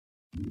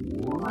Hello,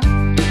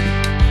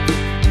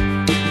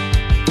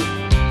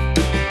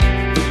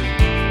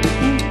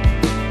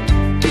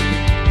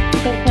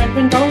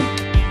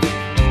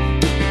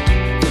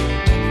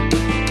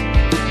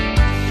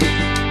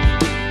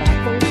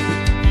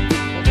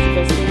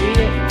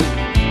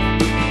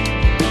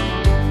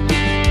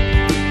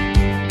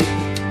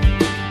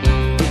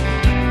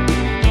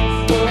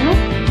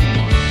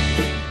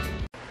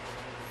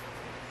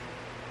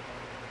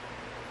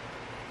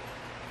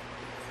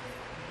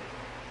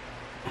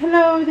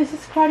 this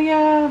is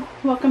Claudia.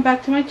 Welcome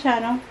back to my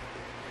channel.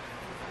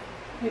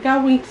 We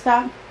got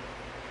Wingstop.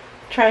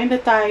 Trying the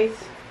thighs.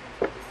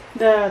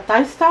 The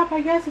thigh stop,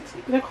 I guess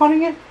they're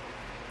calling it.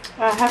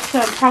 I have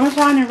some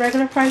Parmesan and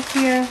regular fries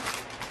here.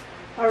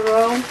 A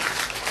roll.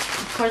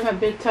 Of course, my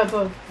big tub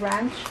of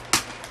ranch.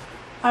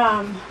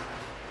 I'm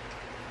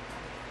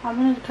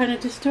gonna kind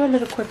of just do a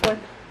little quick one.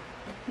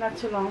 Not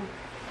too long.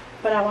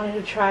 But I wanted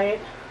to try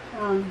it.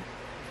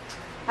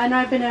 I know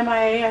I've been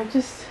MIA.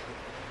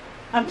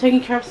 I'm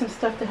taking care of some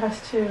stuff that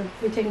has to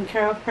be taken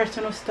care of,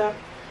 personal stuff.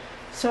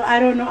 So I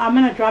don't know. I'm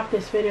going to drop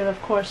this video,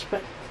 of course,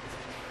 but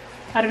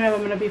I don't know if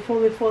I'm going to be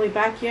fully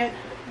back yet.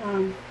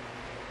 Some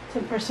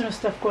personal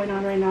stuff going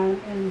on right now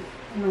in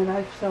my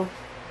life. So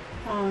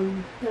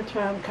that's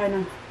why I'm kind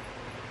of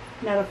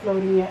not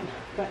uploading yet.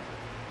 But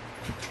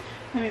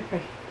let me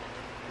pray.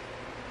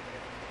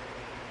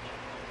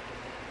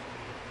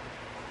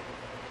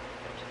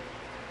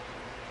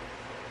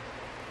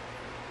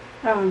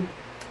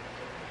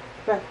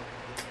 But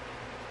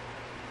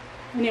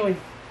anyway,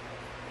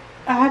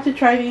 I had to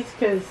try these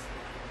because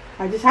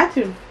I just had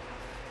to.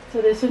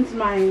 So this one's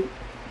my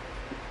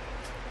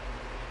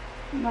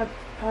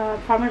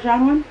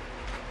Parmesan one.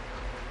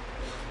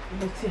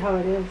 Let's see how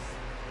it is.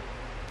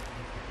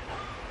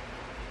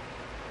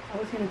 I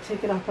was going to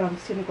take it off, but I'm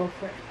just going to go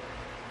for it.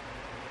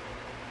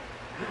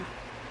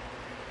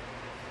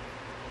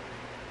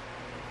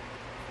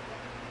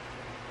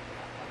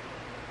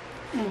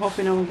 I'm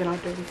hoping I won't get all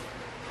dirty.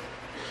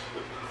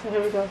 So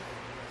here we go.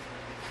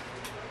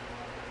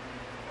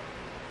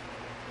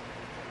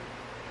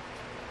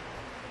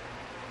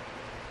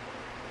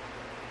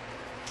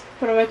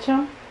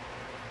 Provecho.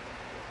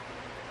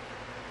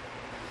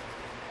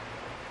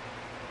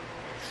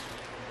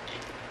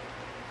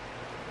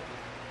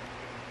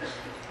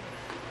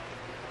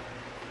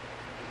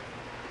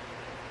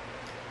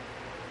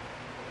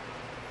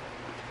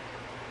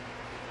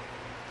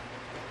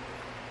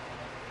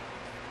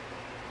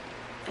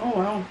 Oh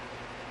wow.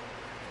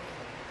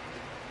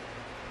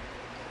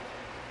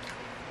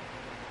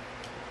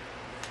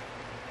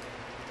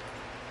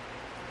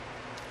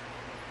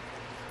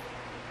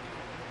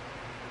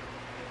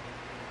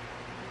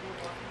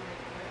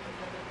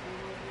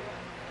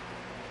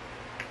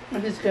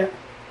 It is good.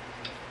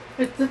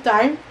 It's the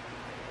thigh.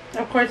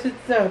 Of course,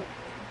 it's the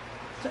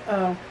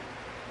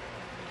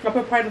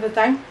upper part of the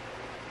thigh.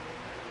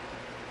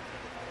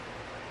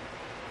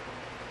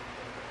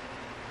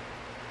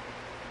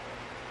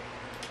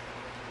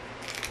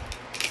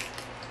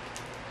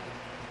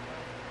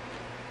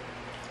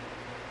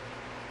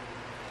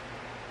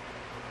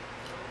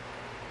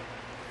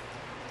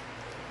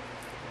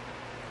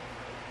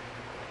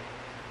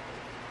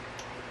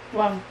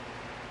 Wow.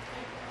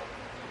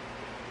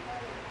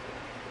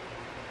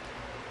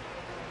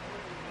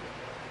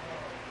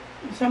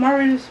 Some are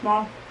really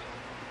small,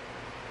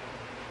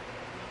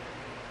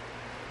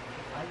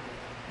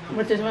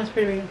 but this one's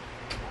pretty big.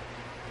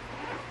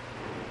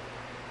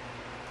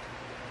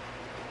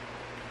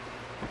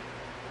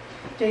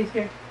 Jay's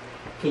here.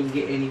 Can you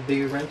get any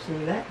bigger ranch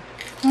than that?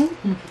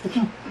 Hmm?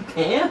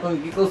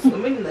 Damn, you go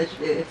swimming in that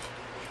shit.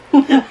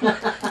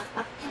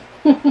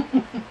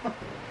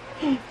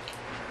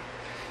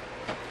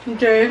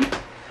 Jay,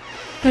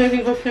 so you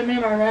can go swimming,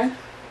 am I right?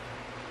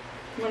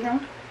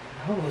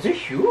 Oh, those are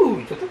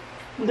huge.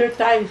 They're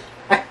thighs.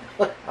 I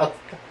was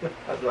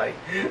like,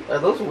 are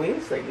those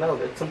wings? Like, no,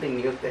 that's something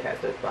new that has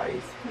their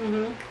thighs.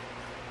 Mm-hmm.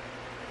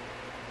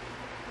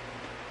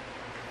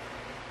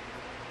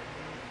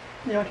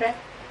 You okay?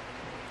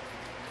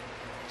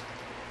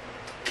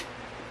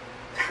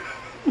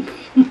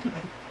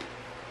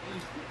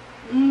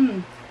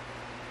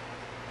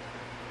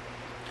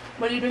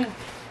 What are you doing?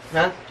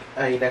 Huh?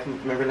 I left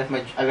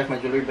my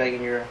jewelry bag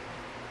in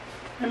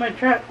my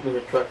truck. in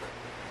your truck.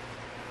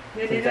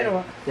 You need it or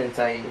what? Since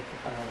I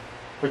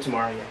for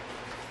tomorrow,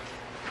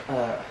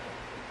 yeah.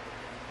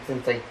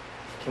 Since I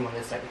came on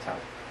this side of town.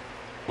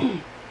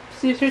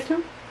 Steve's here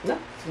too? No,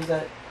 he's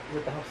at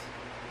the house.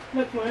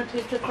 Look, you want to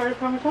taste the card of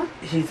Parmesan?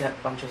 He's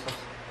at Pancho's house.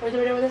 Where's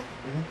it over there?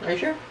 Mm-hmm. Are you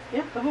sure?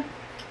 Yeah, go ahead.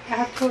 I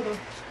have two of them.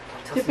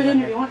 Dip it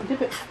in if you want.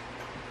 Dip it.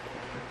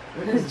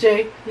 This is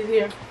Jay. He's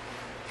here.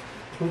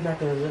 Who's not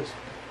gonna this?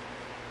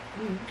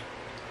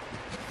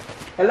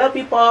 Hello,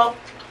 people.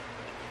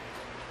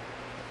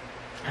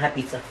 I have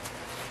pizza.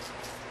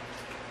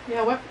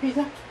 Yeah, what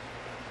pizza?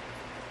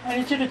 I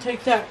need you to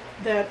take that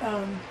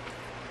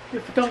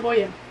if don't go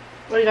yet.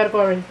 Or you gotta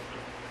go already.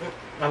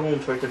 I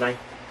won't for tonight.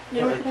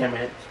 You Like 10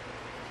 minutes.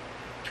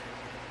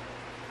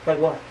 Like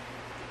what?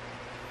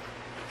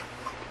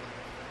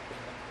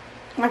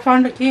 I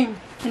found the key,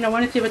 and I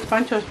want to see if it's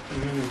Pancho's.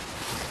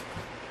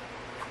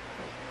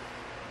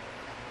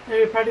 If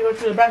you probably go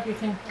to the back, you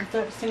can it's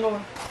a single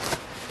one.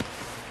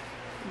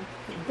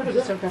 What is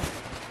this? Okay.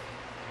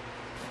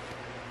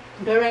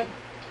 Good, right?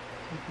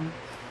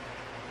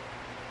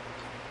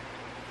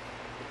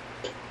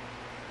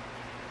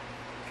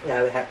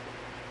 Yeah, they had.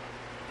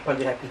 When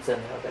they had pizza,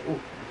 and I was like, ooh.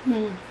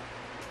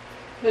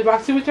 Is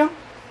Roxy with you?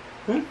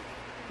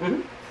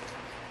 Mm-hmm.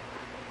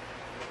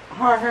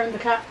 Her and the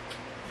cat.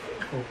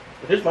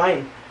 Here's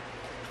mine.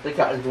 The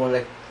cat is the one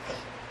that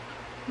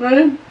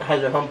Really?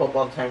 has a hump up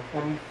all the time.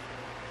 Well,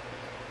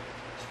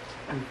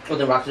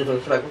 then Roxy's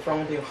like, what's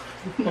wrong with you?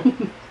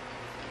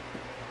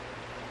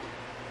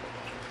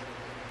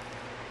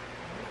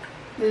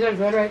 These are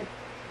good, right?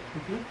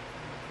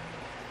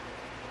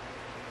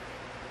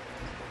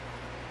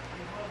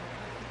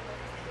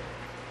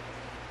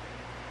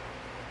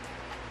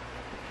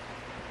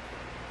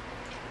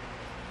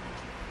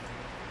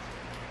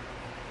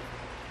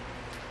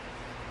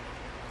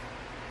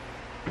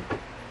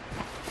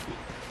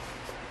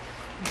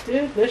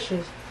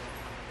 Delicious.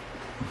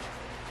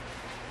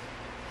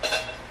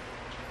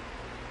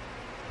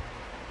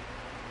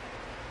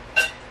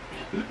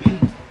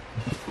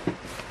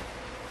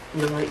 You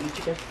don't want to eat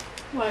chicken?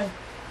 Why?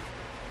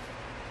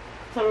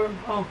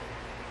 Oh.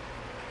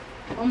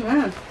 Oh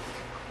man.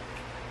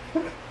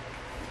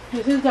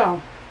 This is I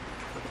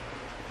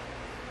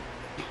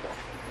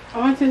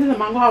want to see the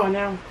mango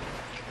habanero.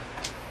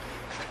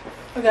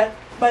 Okay,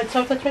 by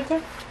itself, that's right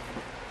there?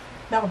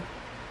 That one.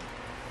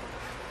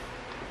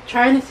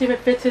 Trying to see if it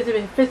fits his. If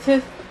it fits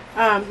his,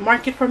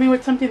 mark it for me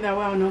with something that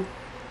way I'll know.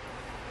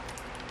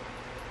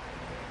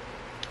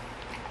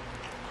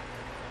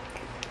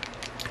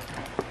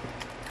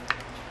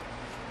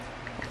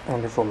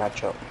 Wonderful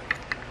matchup.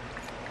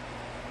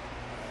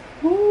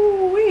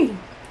 Ooh-wee.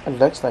 It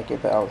looks like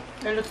it, but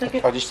It looks like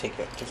it. I'll just take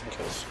it, just in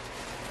case.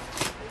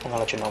 I'm gonna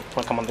let you know.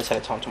 I'll come on this side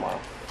of town tomorrow.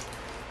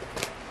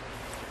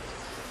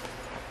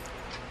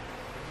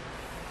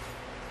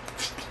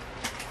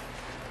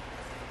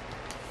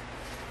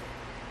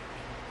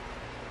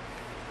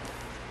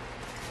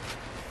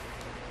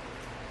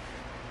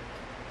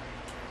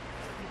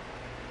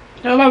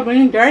 Talk about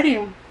being dirty.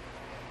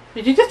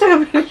 Did you just take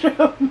a picture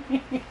of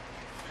me?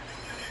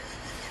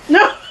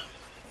 No!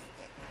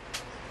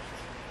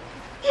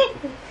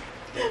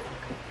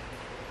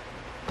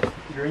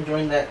 You're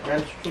enjoying that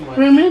ranch too much.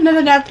 Bring me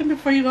another napkin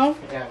before you go.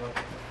 Yeah,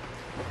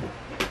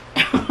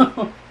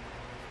 but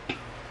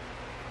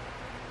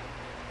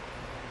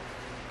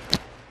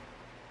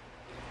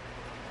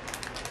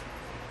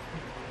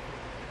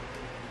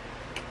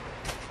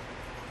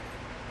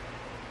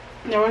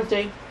No one's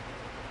day.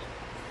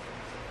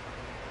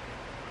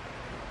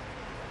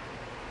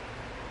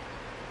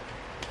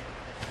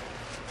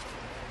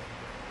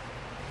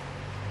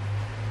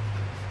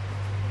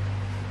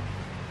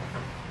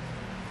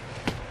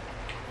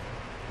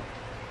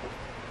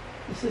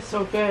 This is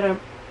so good.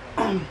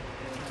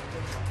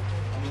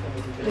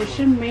 They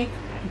should make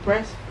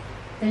breast.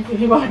 Thank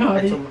you,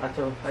 I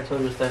told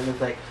this time, it's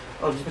like,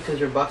 oh, just because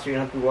you're a boxer, you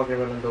don't have to be walking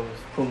around in those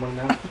Puma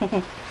now.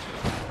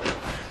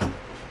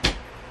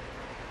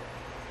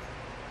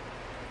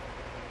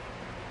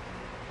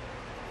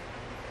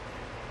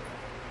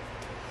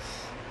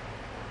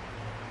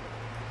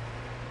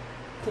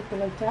 Tip it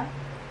like that.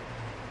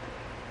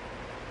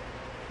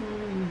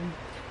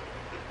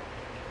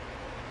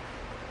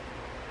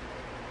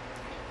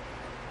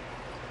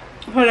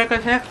 So like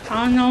I said,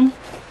 I don't know.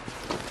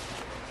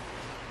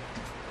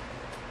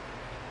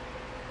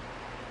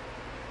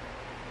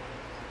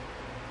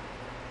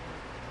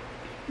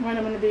 When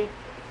I'm gonna be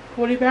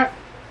fully back,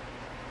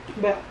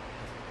 but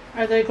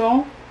as I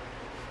go,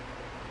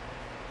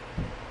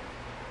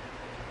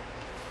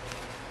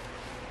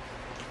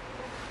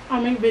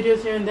 I'll make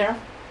videos here and there.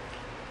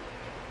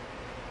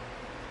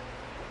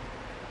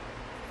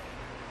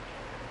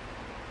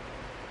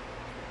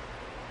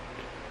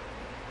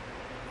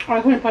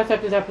 I'm going to pass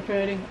up this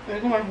opportunity.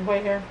 I'm going to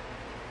wait here.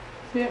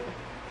 See it?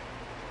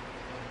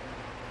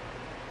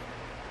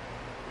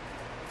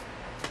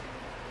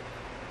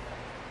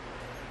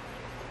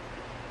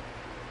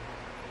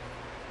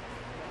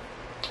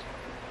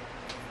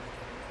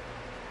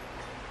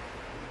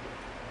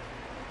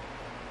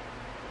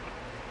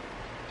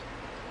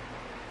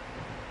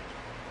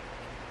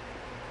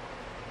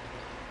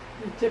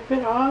 Dip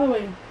it all the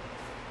way.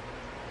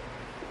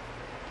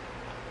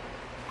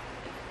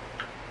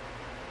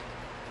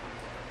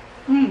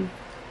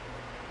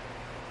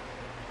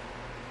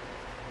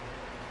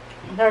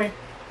 Sorry.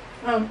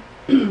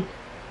 If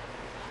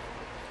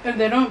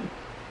they don't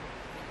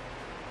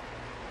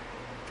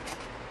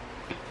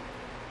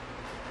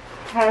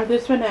have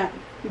this one at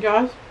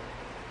Jaws,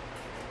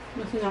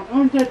 this is not.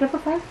 Oh, is there a pepper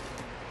fry?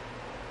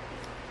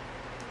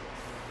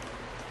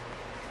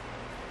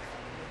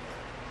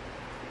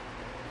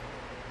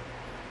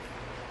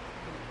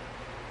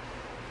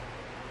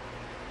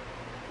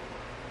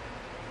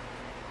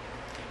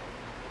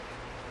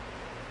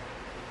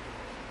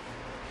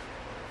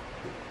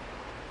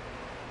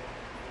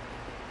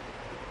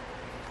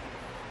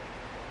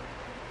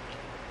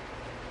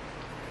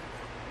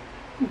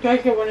 You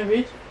guys get one of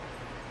each.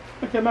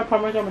 Okay, my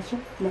Parmesan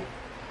mushroom. No.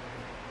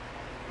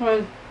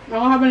 Well, I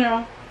don't have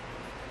habanero.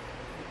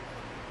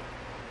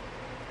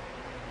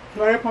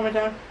 Butter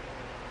Parmesan.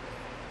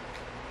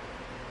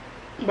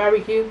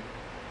 Barbecue.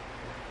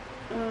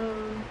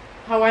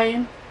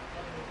 Hawaiian.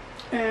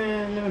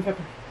 And lemon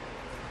pepper.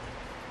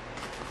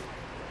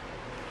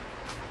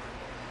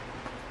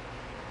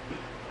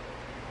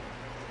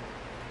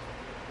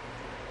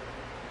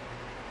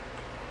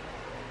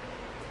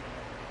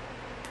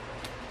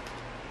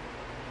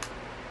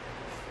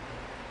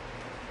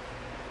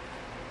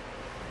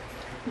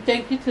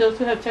 Thank you to those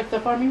who have checked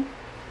up on me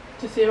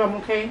to see if I'm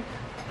okay.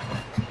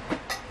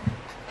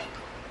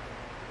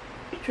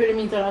 It really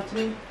means a lot to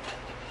me.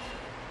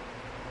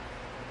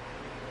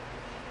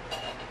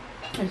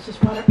 It's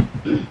just water.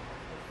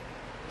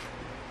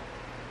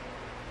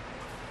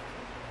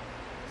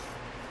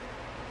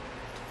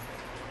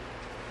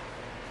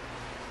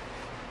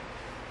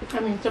 I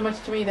mean, so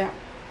much to me that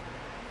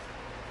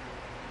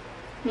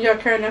y'all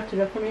care enough to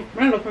look at me.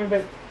 Not look at me,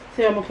 but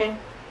say I'm okay.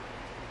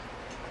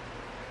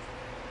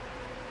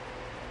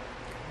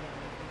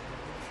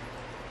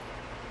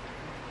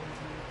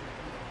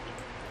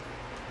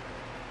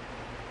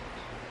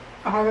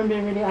 I haven't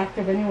been really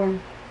active anywhere.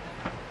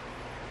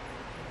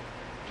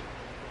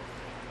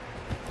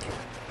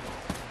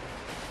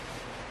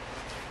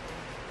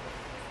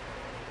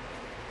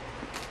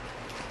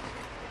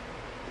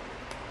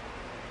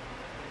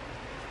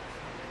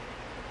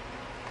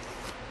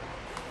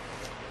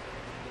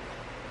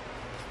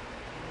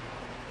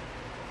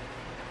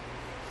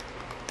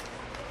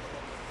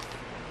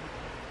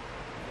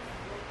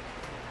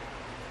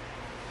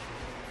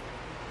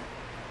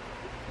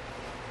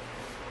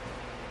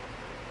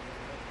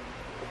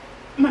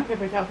 My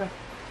favorite helper.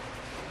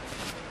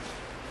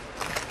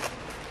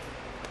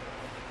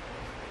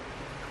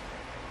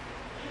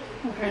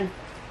 Okay.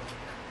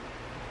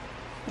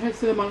 Here's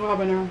the mango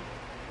habanero.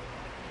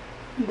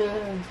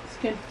 The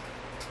skin.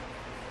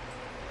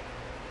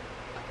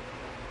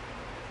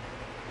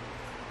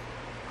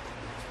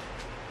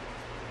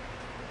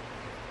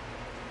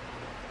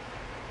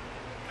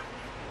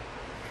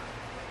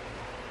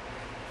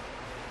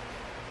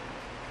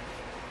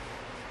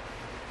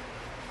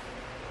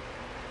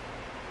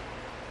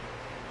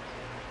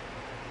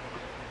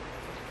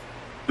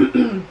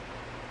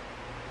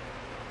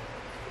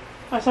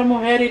 As a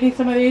mujer eating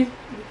some of these,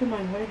 look at my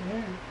white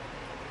hair.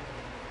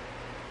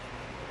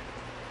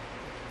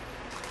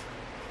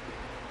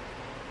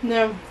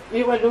 No,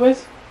 eat what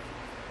Louis?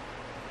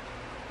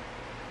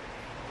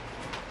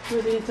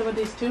 Louis eating some of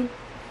these too.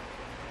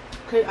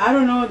 Okay, I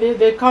don't know.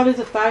 They call this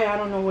a thigh. I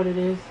don't know what it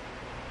is.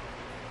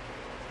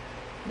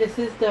 This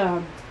is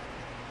the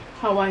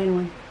Hawaiian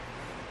one.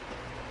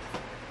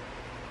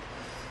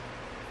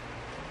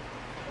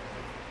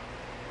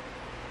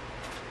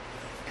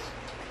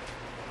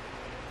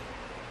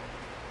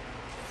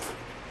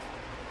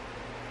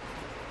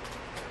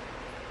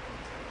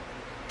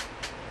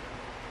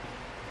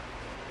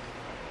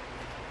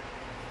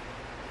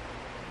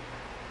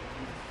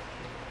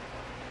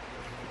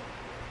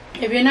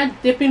 If you're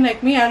not dipping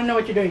like me, I don't know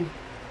what you're doing.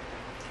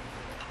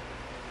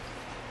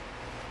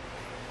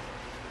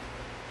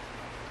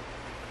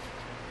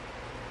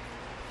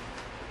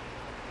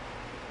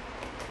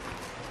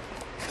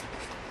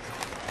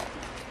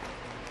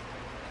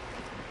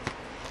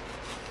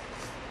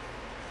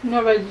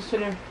 No veggies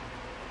today.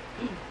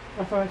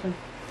 I forgot some.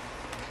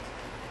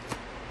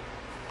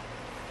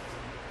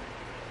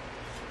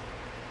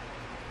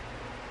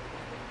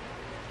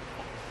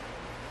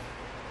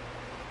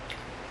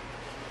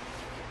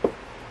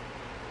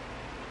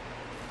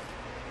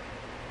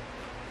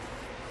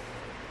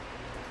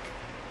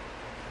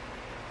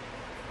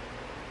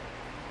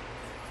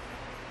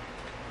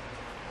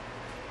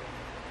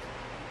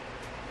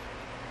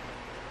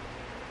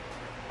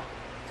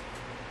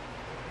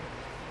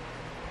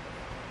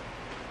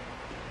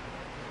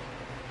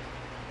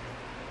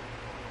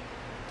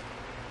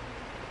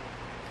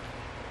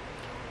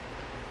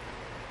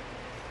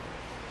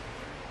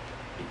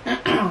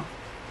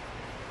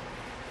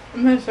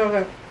 It's so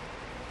good.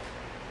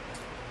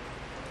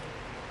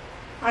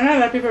 I know a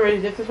lot of people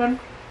already did this one,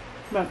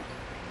 but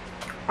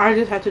I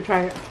just had to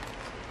try it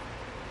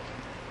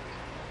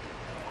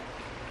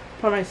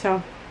for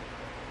myself.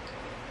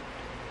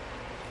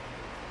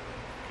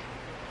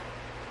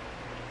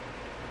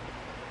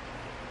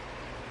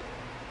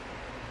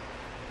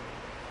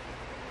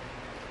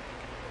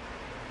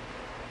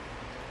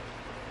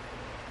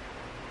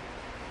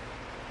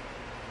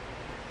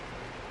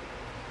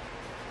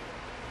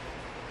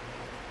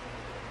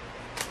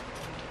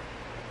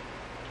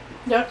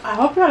 Yeah, I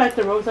hope you like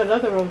the rose. I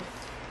love the rose.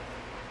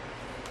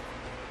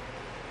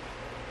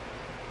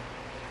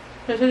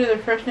 This is the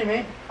first they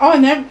made. Oh,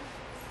 and then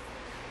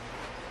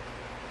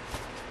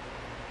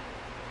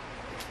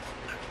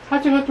I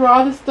had to go through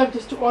all this stuff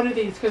just to order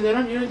these because you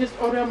don't just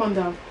order them on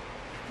the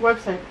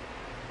website.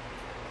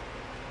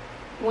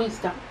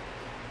 Wingstop.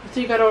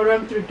 So you gotta order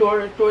them through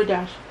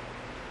DoorDash.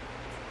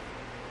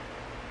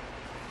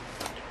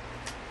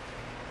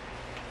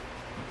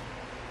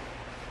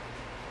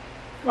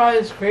 Wow,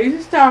 this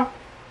crazy stuff.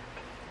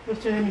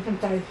 Let's just make some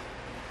thighs.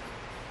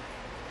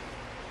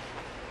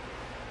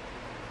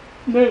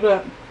 Very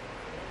good.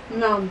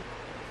 Now,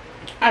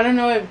 I don't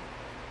know if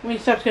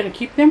Wingstop's gonna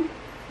keep them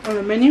on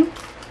the menu,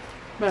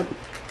 but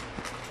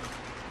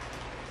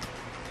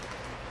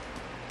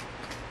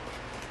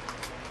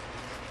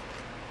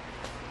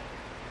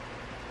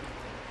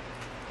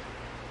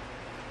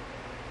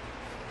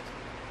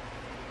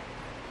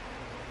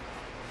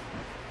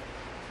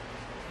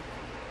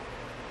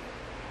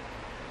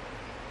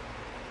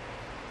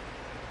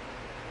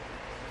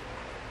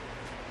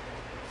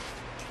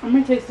I'm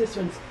gonna taste this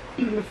one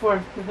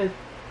before, because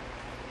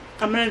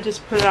I'm gonna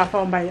just put it off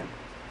and bite it.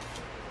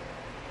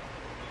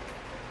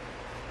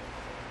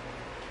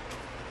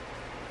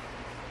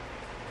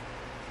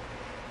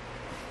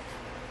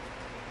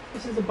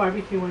 This is the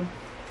barbecue one.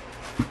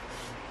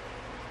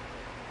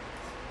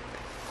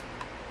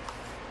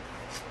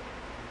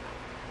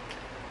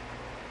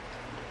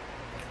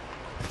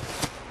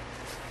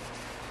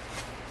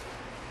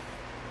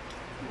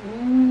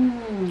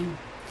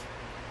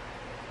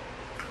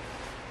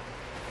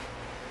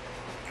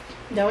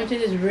 That one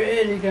tastes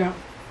really good.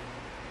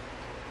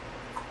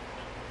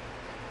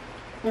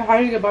 And how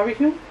do you get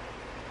barbecue?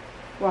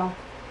 Wow.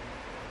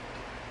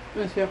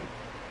 Let's go.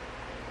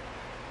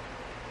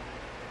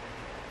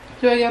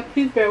 So again,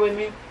 please bear with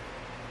me.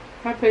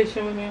 Have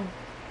patience with me.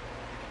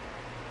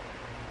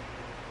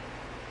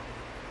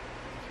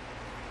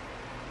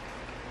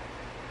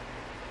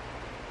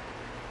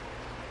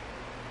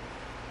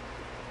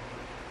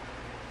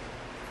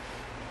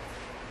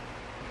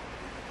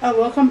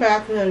 Welcome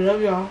back, and I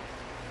love y'all.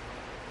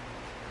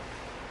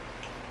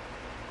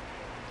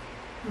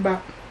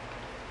 But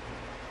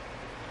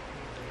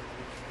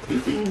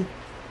this is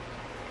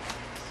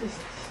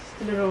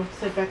the little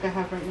setback I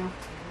have right now.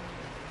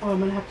 Oh, I'm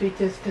gonna have to eat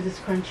this because it's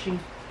crunchy.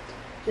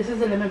 This is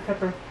the lemon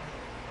pepper.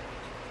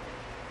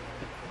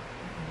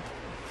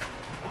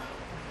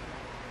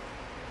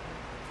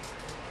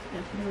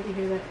 I can already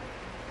hear that.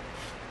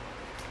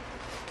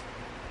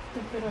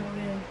 Don't put it on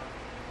in.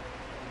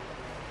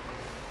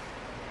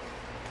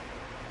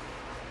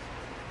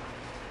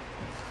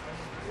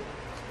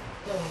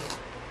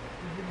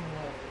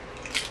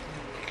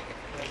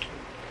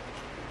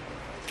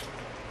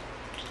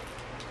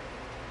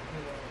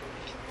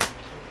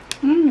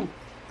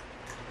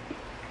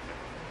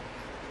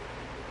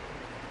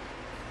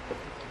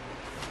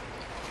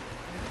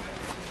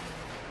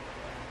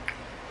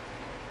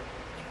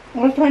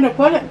 I was trying to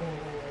put it.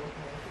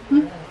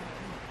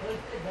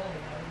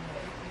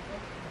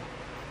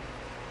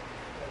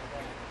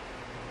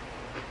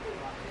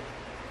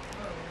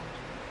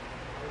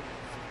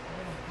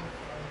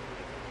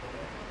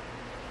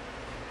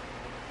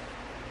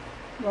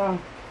 Wow.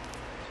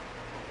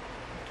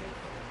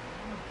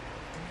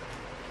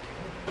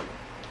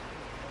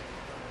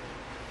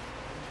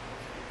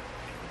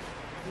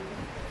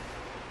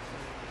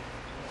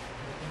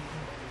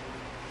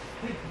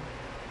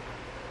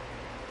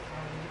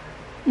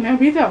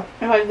 Maybe though,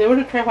 if I was able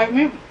to try white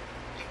meat,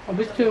 I'll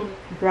be too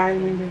dry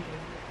maybe.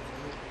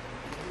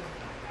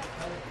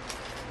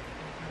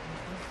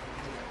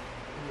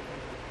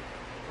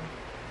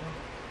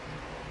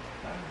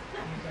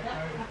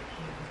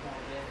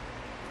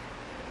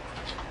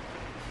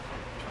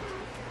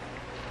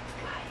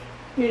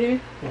 You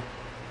did? Yeah.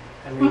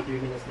 I'm already 3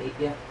 minutes late,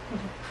 yeah.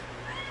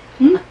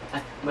 Hmm?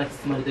 My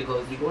mother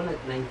goes, you going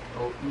at 9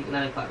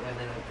 o'clock, right?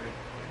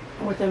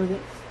 9:03. What time is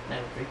it?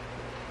 9:03.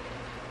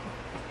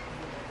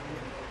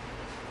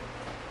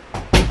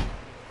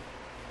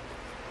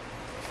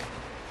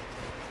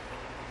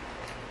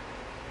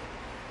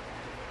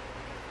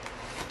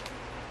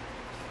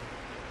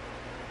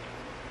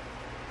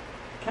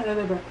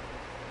 Another bread.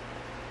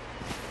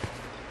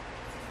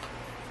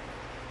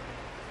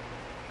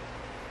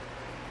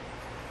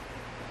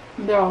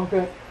 They're all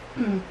good.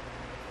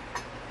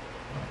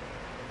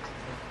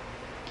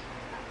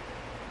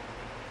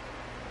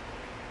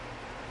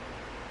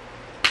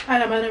 A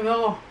la madre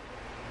mía.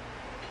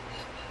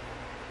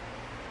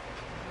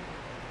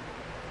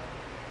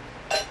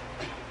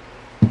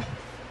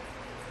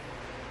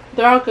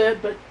 They're all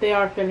good, but they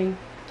are filling.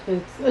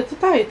 It's a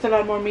thigh. It's a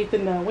lot more meat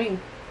than the wing.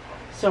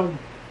 So,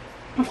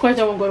 of course,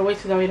 I won't go to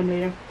waste because I'll eat them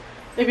later.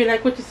 If you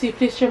like what you see,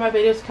 please share my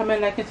videos,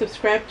 comment, like, and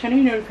subscribe. Turn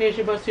on your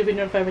notification bell so you'll be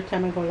notified every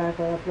time I go live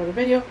or upload a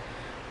video,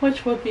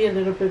 which will be a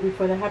little bit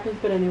before that happens.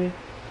 But anyway,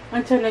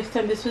 until next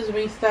time, this was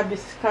Wingstop.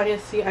 This is Claudia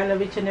C. I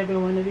love each and every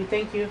one of you.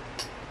 Thank you.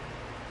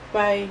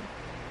 Bye.